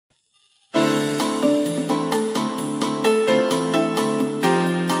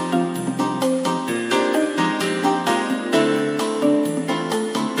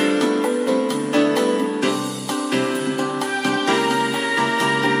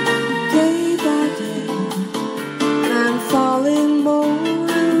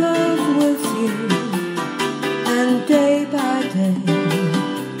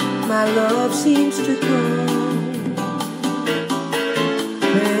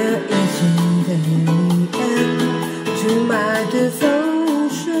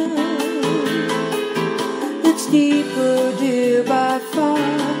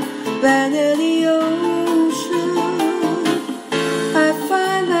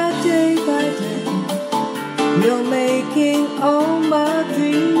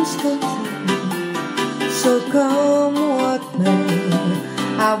So come what may,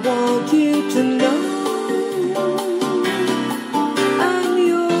 I want you to know I'm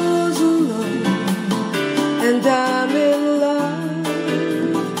yours alone, and I'm in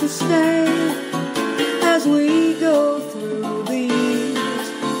love to stay as we go through the years,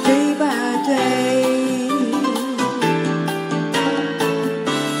 day by day.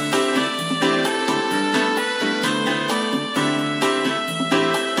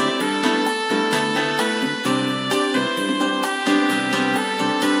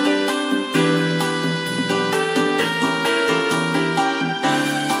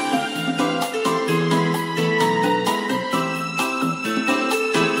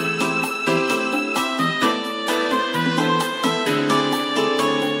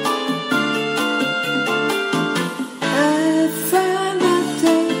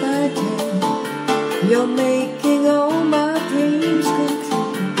 You're making all my dreams come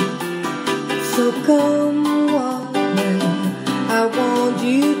true. So come what may, I want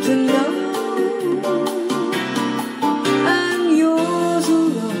you to know I'm yours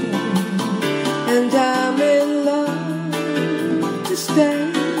alone, and I'm in love to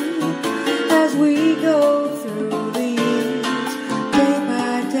stay as we go through the years, day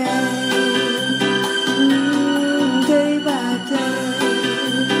by day, day by day.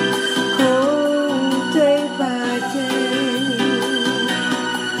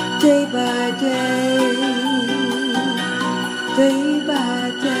 Day by day, day